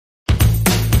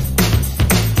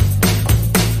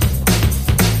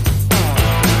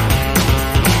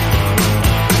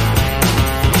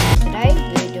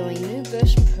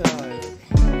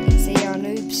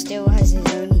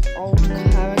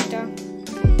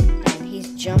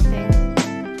jumping.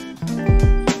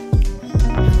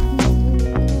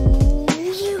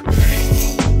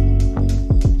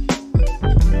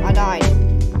 I died.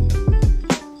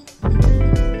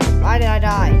 Why did I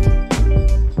die?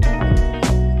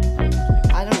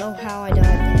 I don't know how I died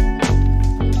there.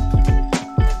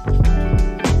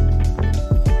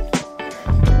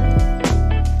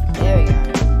 There we go.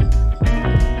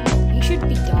 You should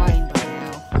be dying by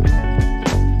now.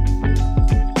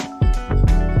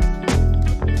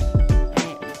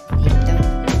 You don't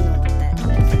know what that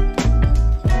is.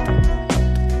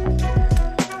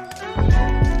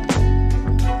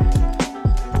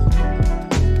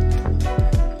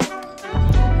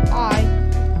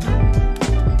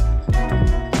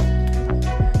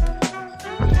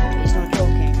 He's not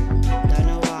talking. Don't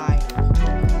know why.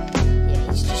 Yeah,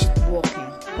 he's just walking.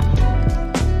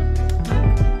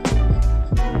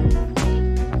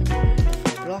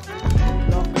 Block,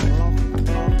 block, block, block,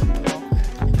 block.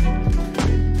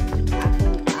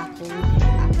 Apple, apple,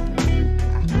 apple,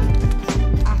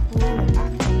 apple,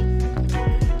 apple.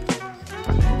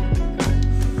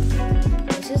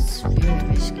 This is really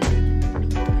risky.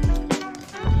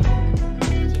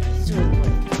 Yeah, he's all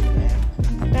playing there.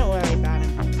 Don't worry about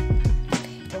him.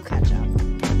 He'll catch up.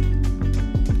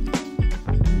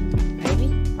 Maybe?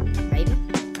 Maybe?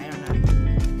 I don't know.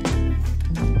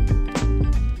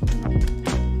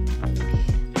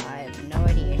 I have no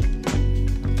idea.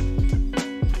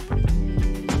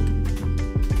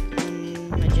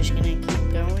 Am I just gonna keep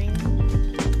going?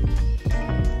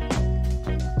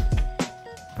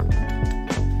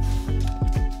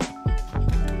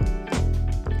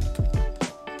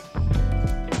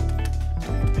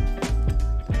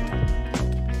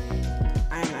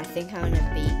 I think I'm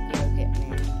gonna beat Yogurt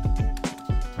Man.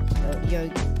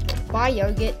 Bye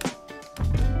Yogurt.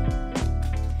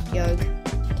 Yog.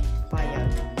 Bye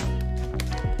Yog.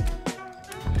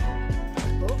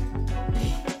 Oh.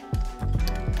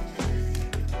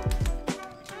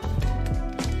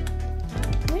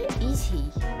 Where is he?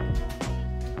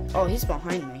 Oh, he's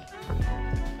behind me.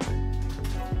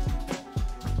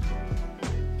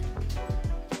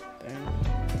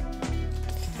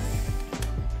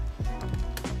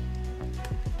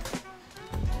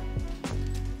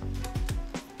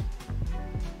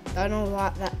 I don't know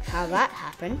how that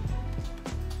happened.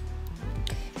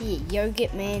 Yeah,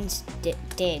 Yogurt Man's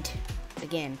dead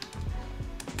again.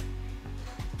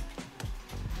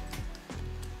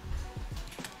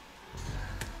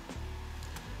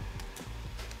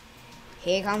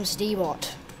 Here comes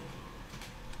D-Bot.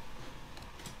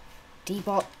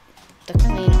 D-Bot, the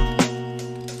cleaner.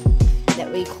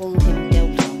 That we call him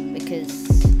Delta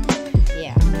because,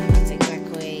 yeah, that's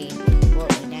exactly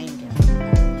what we named him.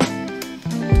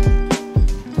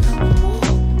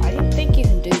 I didn't think you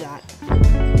can do that.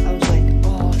 I was like,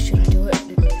 oh, should I do it?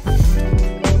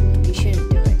 You shouldn't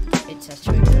do it. It's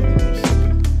actually very risky.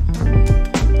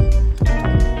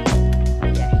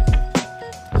 Yeah.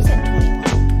 He's at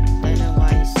 21. Don't know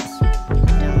why he's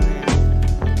down there.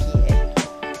 Yeah.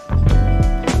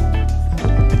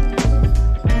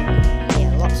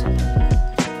 Yeah, lots of them.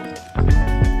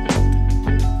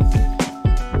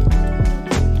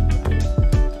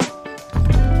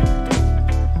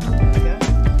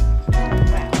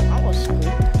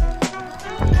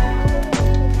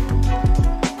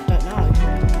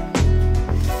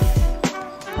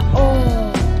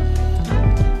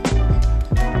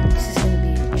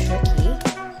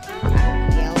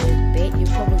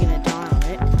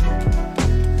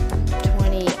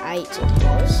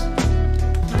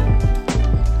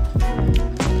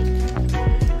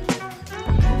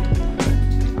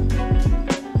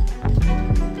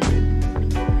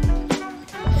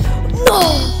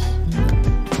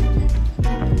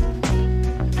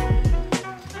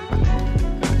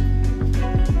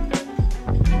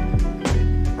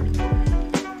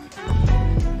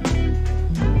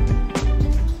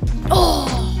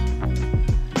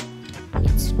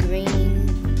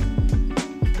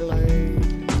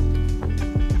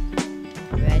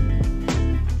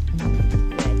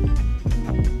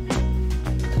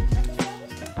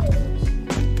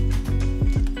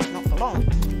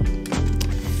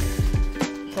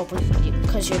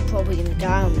 Because you're probably going to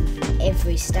die on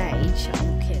every stage.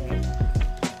 I'm not kidding.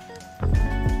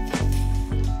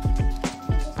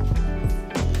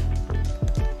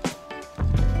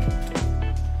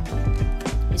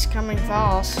 It's coming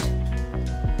fast.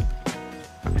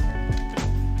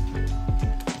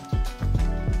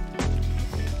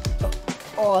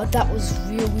 Oh, that was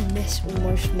really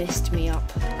almost messed me up.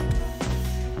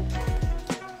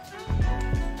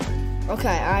 Okay,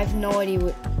 I have no idea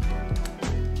what...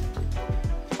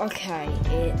 Okay,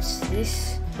 it's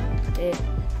this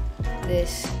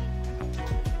This.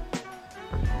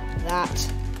 That.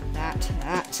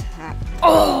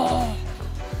 Oh!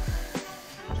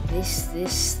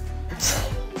 This.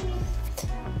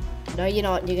 No, you're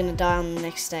not. You're gonna die on the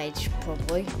next stage,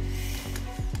 probably.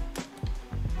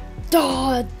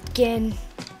 Oh, again.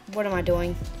 What am I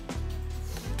doing?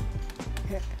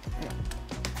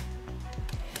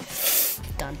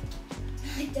 Done.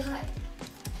 I died.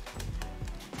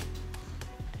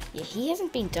 Yeah, he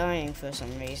hasn't been dying for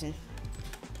some reason.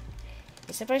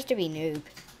 It's supposed to be Noob.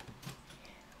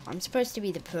 I'm supposed to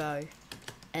be the pro.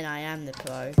 And I am the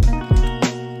pro.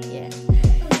 Yeah.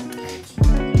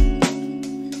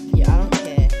 Yeah, I don't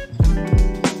care.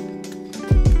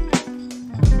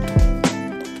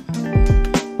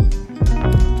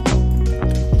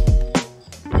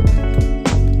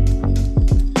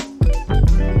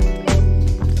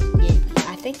 Yeah,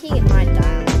 I think he might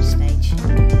die on this stage.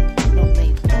 Not me.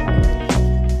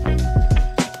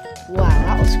 Wow,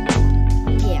 that was cool.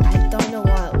 Yeah, I don't know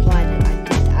why did I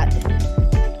do that.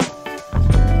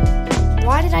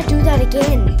 Why did I do that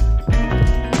again?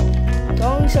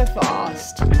 Going so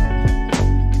fast.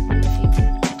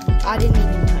 I didn't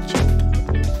even touch it.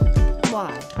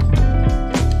 Why?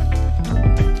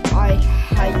 I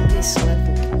hate this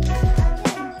level.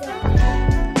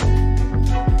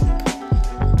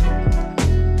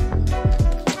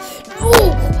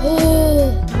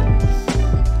 Oh!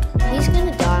 He's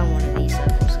gonna die on one of these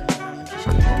levels, and then I'm just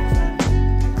gonna have fun.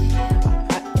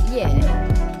 Yeah,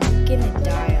 gonna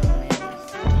die on one of these.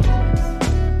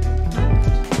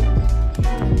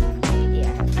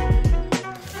 Yeah.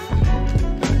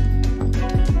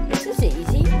 This is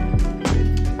easy.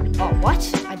 Oh, what?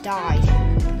 I died.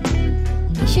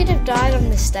 You should have died on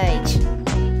the stage.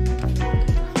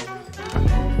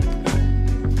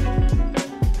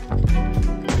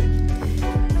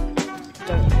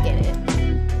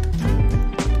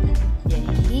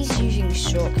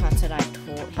 Shortcuts that I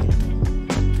taught him.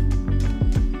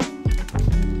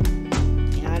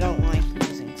 And I don't like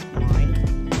using mine.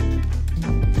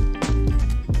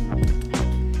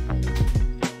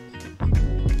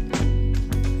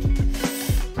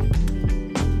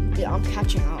 Yeah, I'm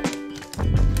catching up.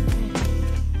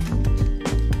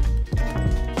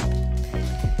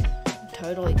 I'm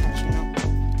totally catching up.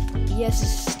 He has to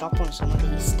stop on some of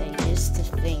these stages to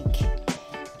think.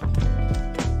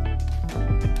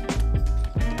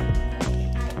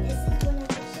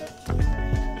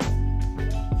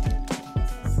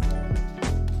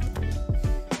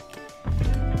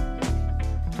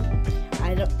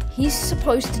 He's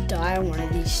supposed to die on one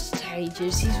of these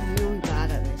stages. He's really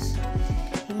bad at this.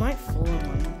 He might fall on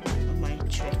one of my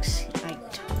tricks. I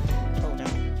told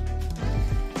him.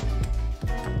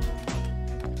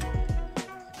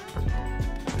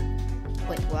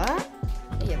 Wait, what?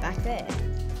 Oh, you're back there.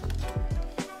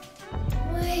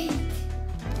 Wait.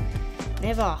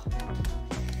 Never.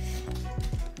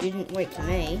 You didn't wait for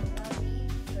me.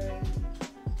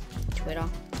 Twitter.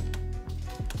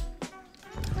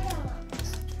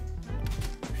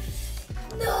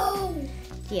 No!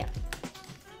 Yeah.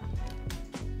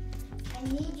 I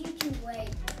need you to wait.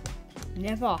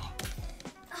 Never.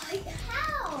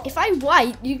 How? If I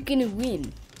wait, you're gonna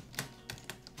win.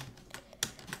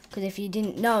 Because if you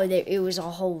didn't know that it was a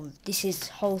whole, this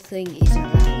whole thing is a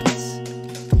race.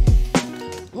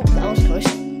 Oh, that was close.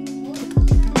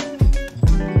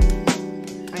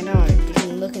 I know, you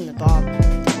can look in the bar below.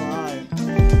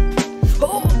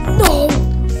 Oh, no!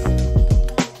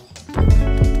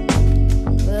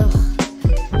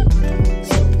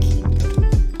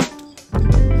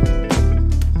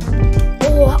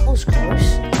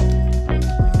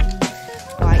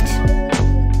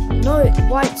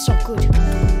 White's so good.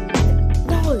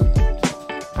 No!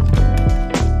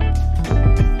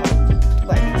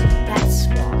 Wait, that's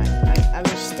why. I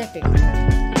was stepping on it.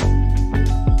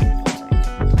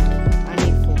 I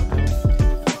need full health.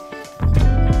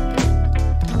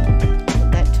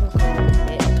 That took a little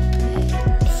bit.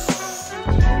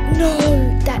 No!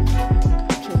 That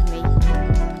killed me.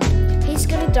 He's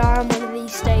gonna die on one of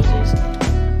these stages.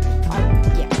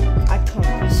 Yeah, I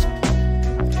promise.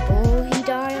 Will he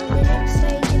die on the next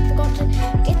stage and forgot to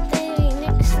get the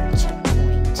next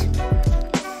checkpoint?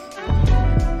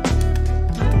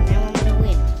 Now I'm gonna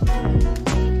win.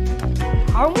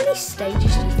 How many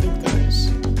stages do you think there is?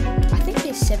 I think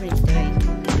there's 73.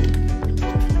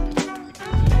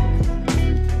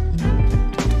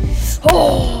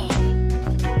 Oh!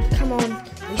 Come on,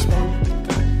 respawn.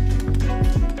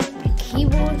 My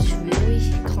keyboard's really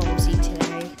clumsy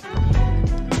today.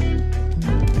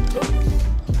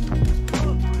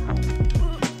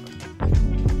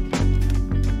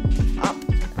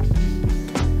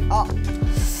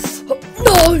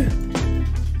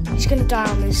 die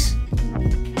on this.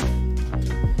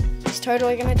 He's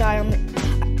totally gonna die on this.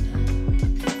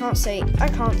 I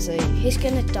can't see. He's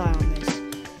gonna die on this.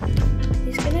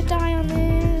 He's gonna die on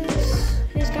this.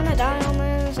 He's gonna die on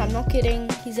this. I'm not kidding.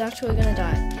 He's actually gonna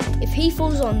die. If he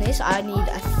falls on this, I need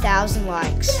 1,000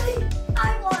 likes.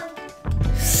 I won.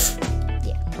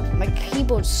 Yeah, my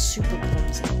keyboard's super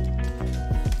clumsy.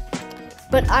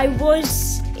 But I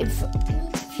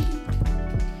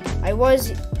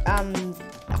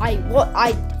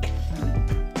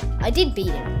did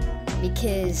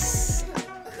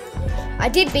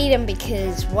beat him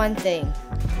because one thing,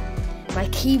 my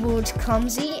keyboard's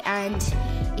clumsy, and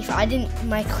if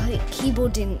my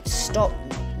keyboard didn't stop,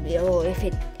 or if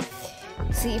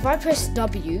I press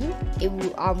W, it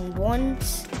will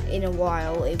once in a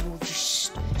while it will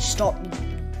just stop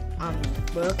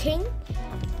working,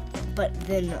 but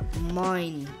then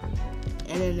mine,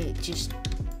 and then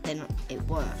it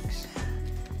works.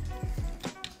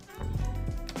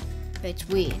 It's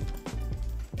weird.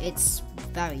 It's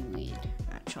very weird,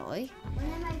 actually. When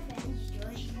am I finished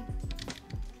doing?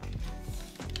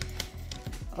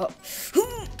 Oh.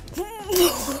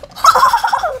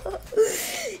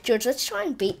 George, let's try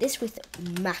and beat this with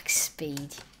max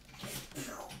speed.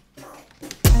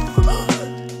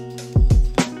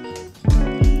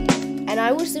 And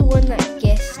I was the one that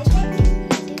guessed.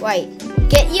 Wait,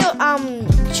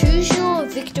 choose your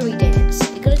victory dance.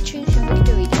 You gotta choose your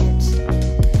victory dance.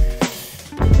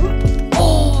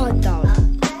 Oh,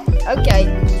 done. Okay,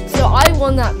 so I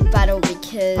won that battle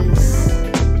because...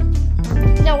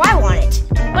 No, I won it.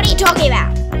 What are you talking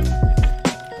about?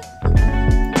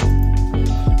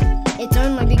 It's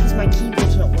only because my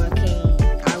keyboard's not working.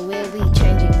 I will be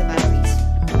changing the batteries.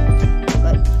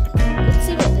 But let's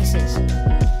see what this is.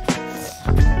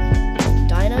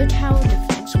 Dino Tower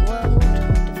Defense World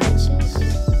Defenses.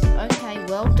 Okay,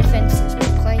 World Defenses.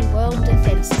 We're playing World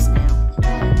Defenses now.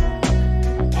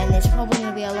 And there's probably going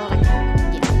to be a lot of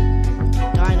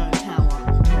Dino Tower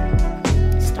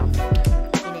stuff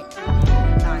in it.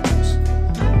 Dinos.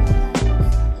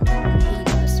 He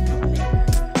does, not me.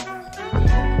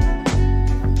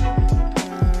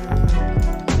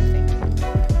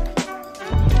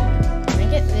 Can I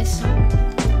get this? I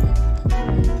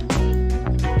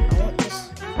want this.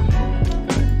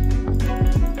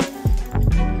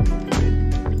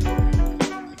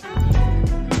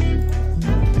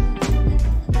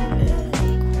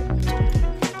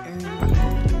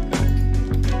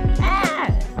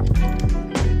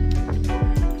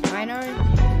 Dino.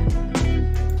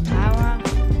 Tower.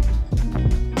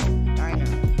 Dino.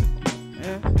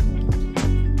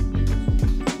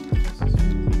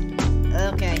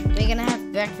 Okay, we're gonna have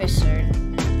breakfast soon.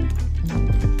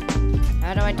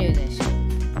 How do I do this?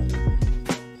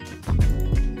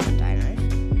 Dinos.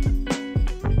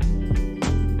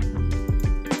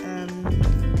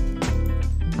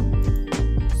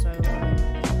 So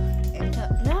enter.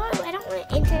 No, I don't want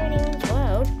to enter anyone's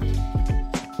world.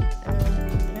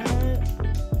 No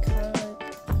code.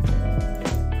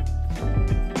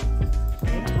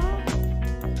 Enter.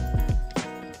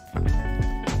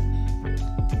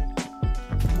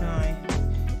 No.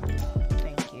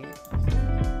 Thank you.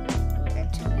 We'll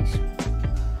enter this.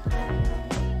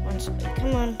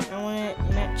 Come on, I want to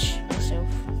match myself.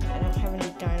 I don't have any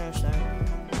dinos though.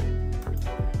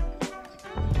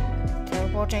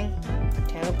 Teleporting.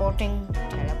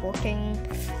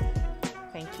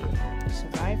 Thank you.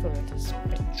 Survival of the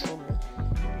spectral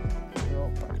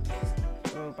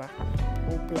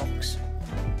Roblox.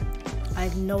 I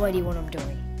have no idea what I'm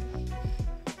doing.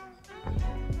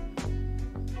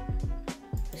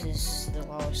 This is the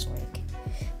lowest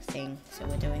thing, so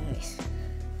we're doing this.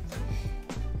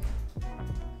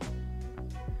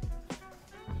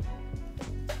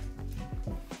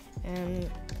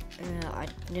 I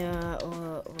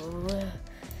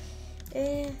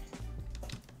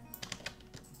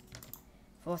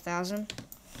 4,000.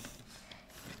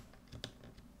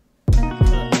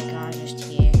 Guy just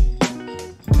here.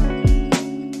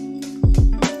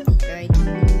 Okay.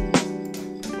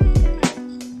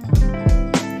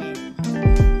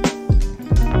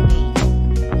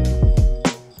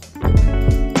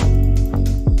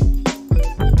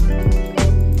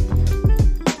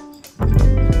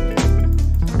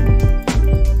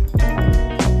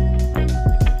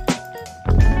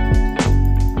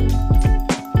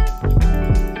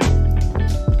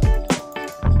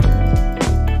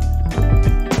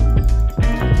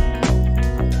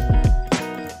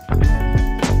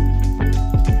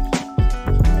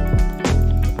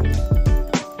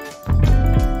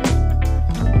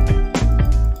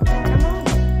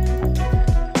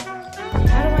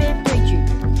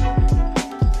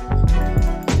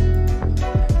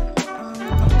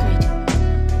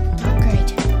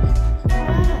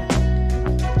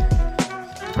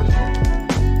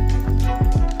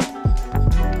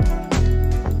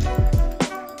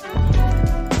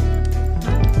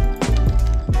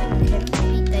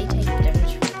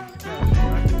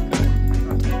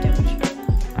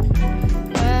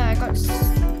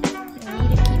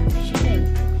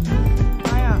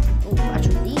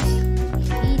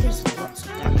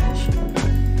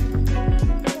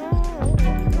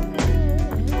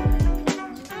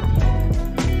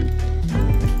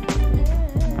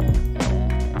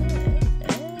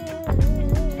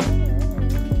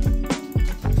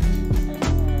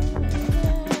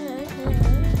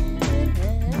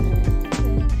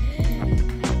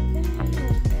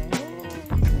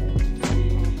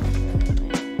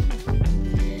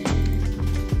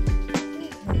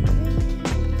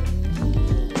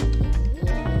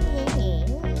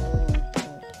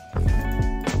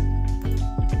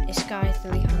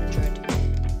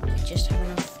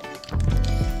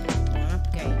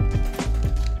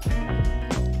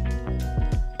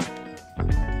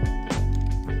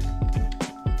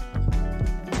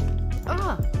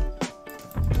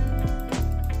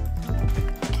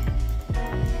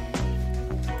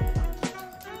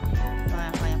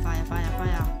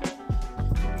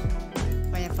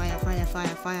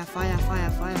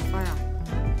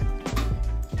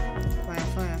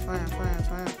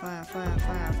 fire,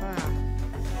 fire, fire.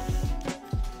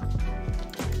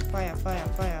 Fire, fire,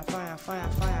 fire, fire, fire,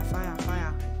 fire, fire,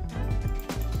 fire.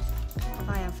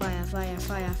 Fire, fire, fire,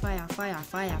 fire, fire, fire,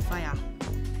 fire, fire.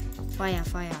 Fire,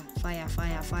 fire, fire,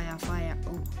 fire, fire, fire.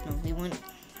 Oh, no, we want...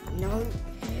 No.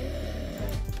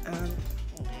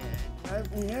 No,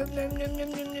 no, no, no, no,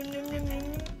 no, no, no,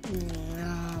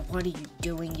 no. What are you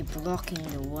doing? You're blocking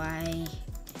the way.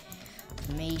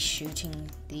 Me shooting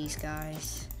these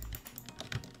guys.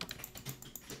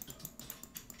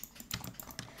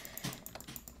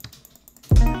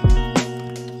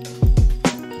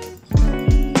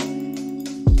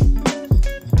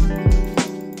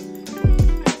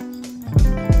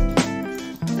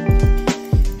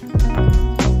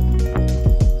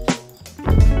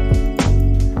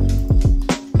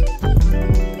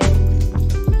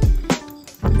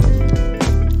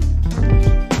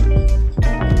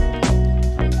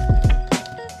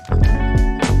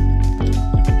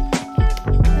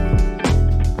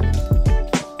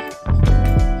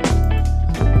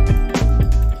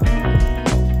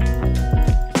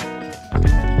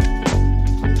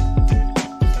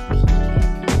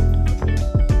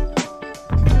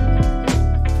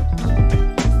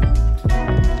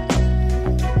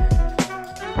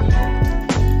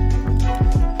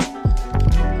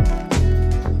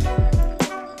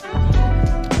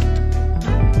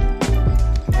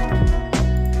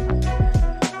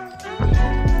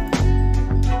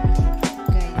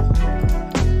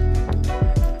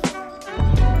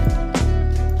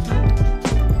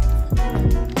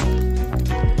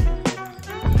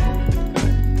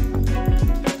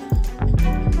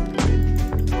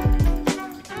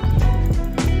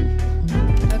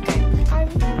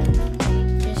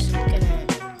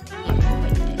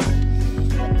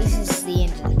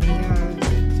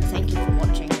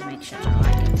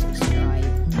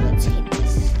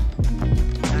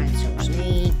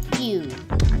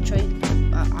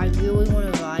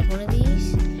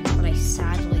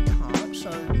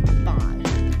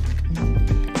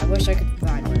 Wish I could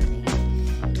provide one of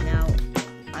these. Now,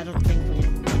 I don't think we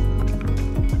can.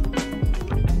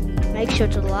 Make sure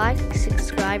to like,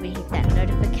 subscribe, and hit that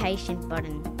notification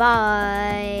button.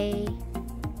 Bye!